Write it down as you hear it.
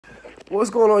What's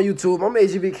going on, YouTube? I'm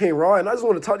AGV King Raw, and I just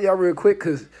want to talk to y'all real quick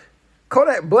because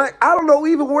Kodak Black, I don't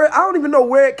even know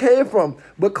where it came from,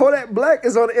 but Kodak Black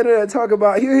is on the internet talking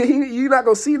about you're not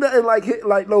gonna see nothing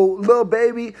like no Lil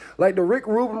Baby, like the Rick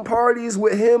Rubin parties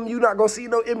with him. You're not gonna see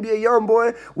no NBA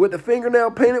Youngboy with the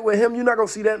fingernail painted with him. You're not gonna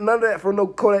see that, none of that from no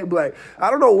Kodak Black. I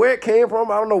don't know where it came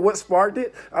from. I don't know what sparked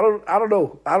it. I don't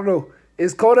know.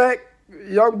 It's Kodak,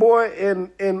 Youngboy,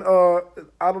 and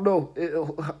I don't know.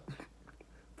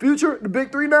 Future, the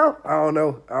big three now? I don't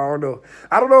know.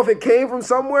 I don't know if it came from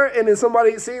somewhere and then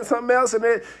somebody seen something else and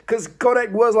then, because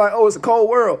Kodak was like, oh, it's a cold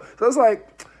world. So it's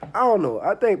like, I don't know.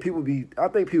 I think people be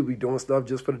doing stuff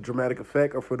just for the dramatic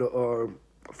effect or for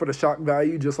the shock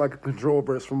value, just like a control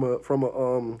burst from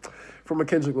a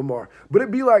Kendrick Lamar. But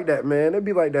it be like that, man. It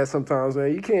be like that sometimes,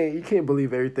 man. You can't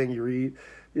believe everything you read.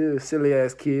 Yeah, silly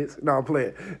ass kids. No, I'm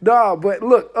playing. Nah, but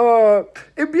look,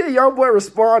 NBA Youngboy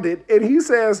responded and he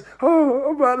says, "Oh,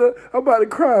 I'm about to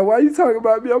cry. Why you talking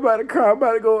about me? I'm about to cry. I'm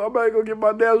about to go get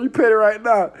my nails repainted right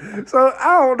now." So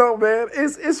I don't know, man.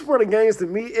 It's funny games to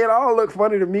me. It all look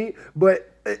funny to me,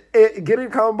 but get in the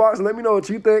comment box and let me know what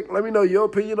you think. Let me know your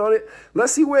opinion on it.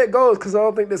 Let's see where it goes, because I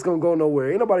don't think this gonna go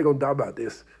nowhere. Ain't nobody gonna die about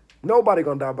this. Nobody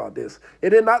gonna die about this.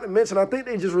 And then not to mention, I think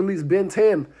they just released Ben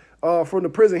 10 from the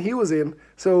prison he was in.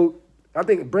 So I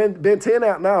think Ben 10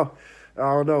 out now.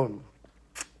 I don't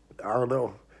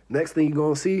know. Next thing you're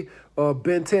going to see,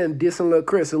 Ben 10 dissing Lil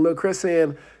Chris. And Lil Chris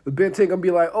saying, Ben 10 going to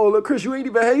be like, oh, Lil Chris, you ain't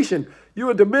even Haitian.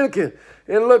 You a Dominican.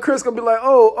 And Lil Chris going to be like,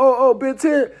 oh, Ben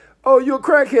 10, oh, you a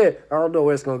crackhead. I don't know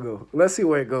where it's going to go. Let's see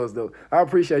where it goes, though. I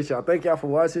appreciate y'all. Thank y'all for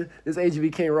watching. This is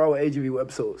AGV King Raw with AGV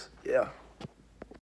Webisodes. Yeah.